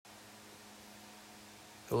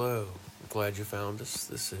Hello, I'm glad you found us.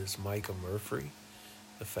 This is Micah Murphy,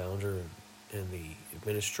 the founder and the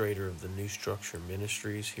administrator of the New Structure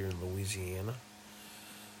Ministries here in Louisiana.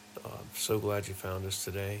 I'm so glad you found us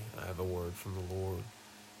today. I have a word from the Lord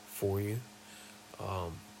for you.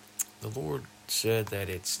 Um, the Lord said that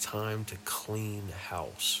it's time to clean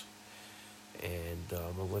house, and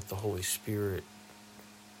I'm going to let the Holy Spirit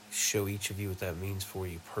show each of you what that means for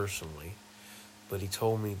you personally. But He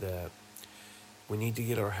told me that we need to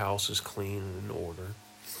get our houses clean and in order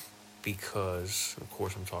because, of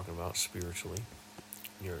course, I'm talking about spiritually,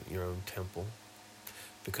 your own temple,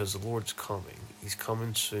 because the Lord's coming. He's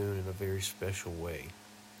coming soon in a very special way,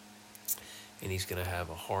 and He's going to have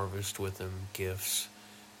a harvest with Him, gifts,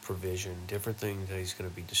 provision, different things that He's going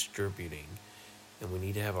to be distributing, and we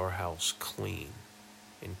need to have our house clean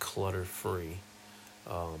and clutter-free.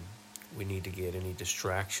 We need to get any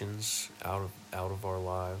distractions out of our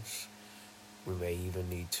lives. We may even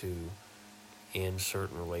need to end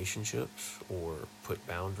certain relationships or put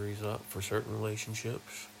boundaries up for certain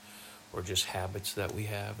relationships, or just habits that we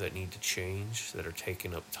have that need to change, that are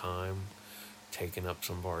taking up time, taking up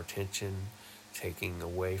some of our attention, taking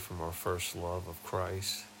away from our first love of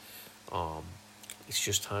Christ. It's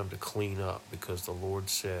just time to clean up, because the Lord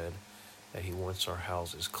said that He wants our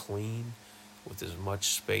houses clean with as much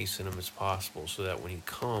space in them as possible, so that when He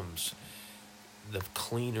comes, the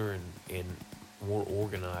cleaner and more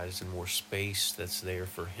organized and more space that's there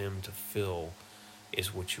for Him to fill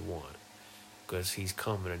is what you want, because He's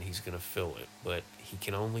coming and He's going to fill it, but He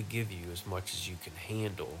can only give you as much as you can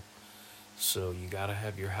handle. So you got to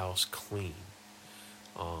have your house clean.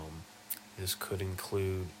 This could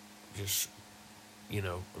include just, I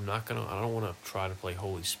don't want to try to play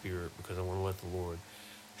Holy Spirit, because I want to let the Lord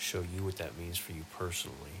show you what that means for you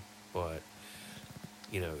personally. But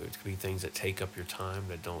it could be things that take up your time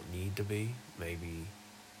that don't need to be. Maybe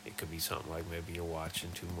it could be something like, maybe you're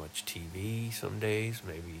watching too much TV some days.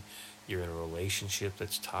 Maybe you're in a relationship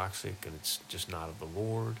that's toxic and it's just not of the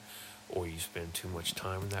Lord, or you spend too much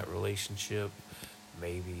time in that relationship.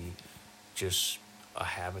 Maybe just a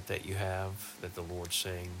habit that you have that the Lord's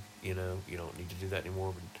saying, you don't need to do that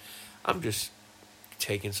anymore. But I'm just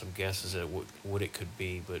taking some guesses at what it could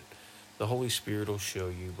be, but the Holy Spirit will show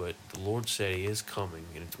you. But the Lord said He is coming,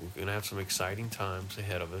 and we're going to have some exciting times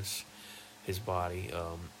ahead of us, His body,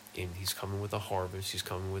 and He's coming with a harvest. He's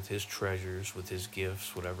coming with His treasures, with His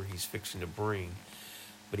gifts, whatever He's fixing to bring.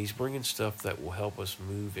 But He's bringing stuff that will help us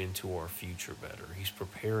move into our future better. He's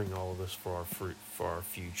preparing all of us for our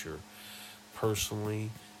future,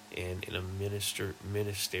 personally and in a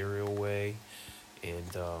ministerial way.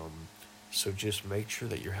 And so just make sure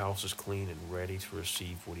that your house is clean and ready to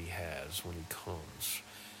receive what He has when He comes,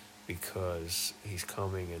 because He's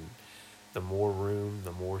coming, and the more room,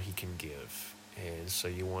 the more He can give. And so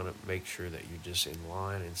you want to make sure that you're just in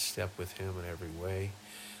line and step with Him in every way,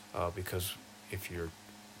 because if you're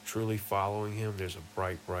truly following Him, there's a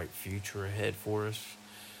bright future ahead for us.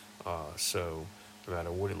 So no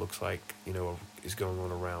matter what it looks like, is going on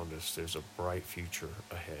around us, there's a bright future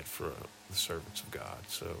ahead for the servants of God.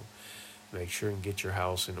 So make sure and get your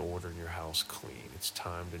house in order and your house clean. It's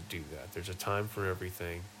time to do that. There's a time for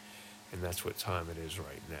everything, and that's what time it is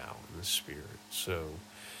right now in the Spirit. So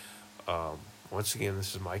once again,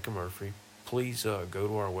 this is Micah Murphy. Please go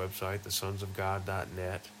to our website,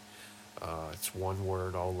 thesonsofgod.net. It's one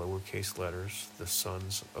word, all lowercase letters,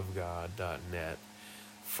 thesonsofgod.net.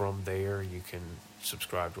 From there, you can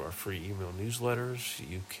subscribe to our free email newsletters.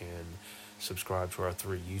 You can subscribe to our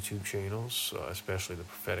 3 YouTube channels, especially the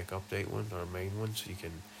prophetic update one, our main one, so you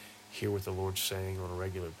can hear what the Lord's saying on a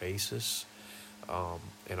regular basis.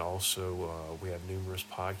 And also, we have numerous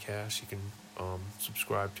podcasts you can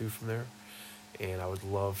subscribe to from there. And I would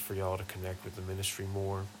love for y'all to connect with the ministry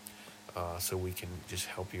more, so we can just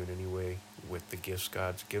help you in any way with the gifts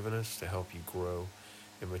God's given us to help you grow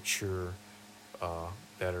and mature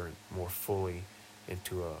better and more fully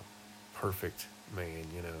into a perfect man,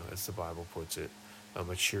 as the Bible puts it, a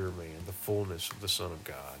mature man, the fullness of the Son of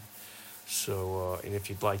God. So, and if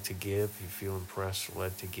you'd like to give, if you feel impressed or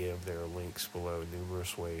led to give, there are links below,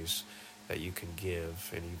 numerous ways that you can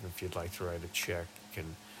give. And even if you'd like to write a check, you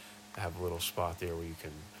can have a little spot there where you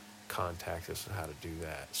can contact us on how to do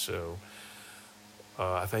that. So,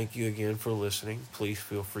 I thank you again for listening. Please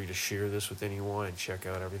feel free to share this with anyone and check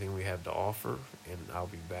out everything we have to offer. And I'll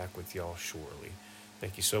be back with y'all shortly.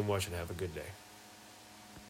 Thank you so much, and have a good day.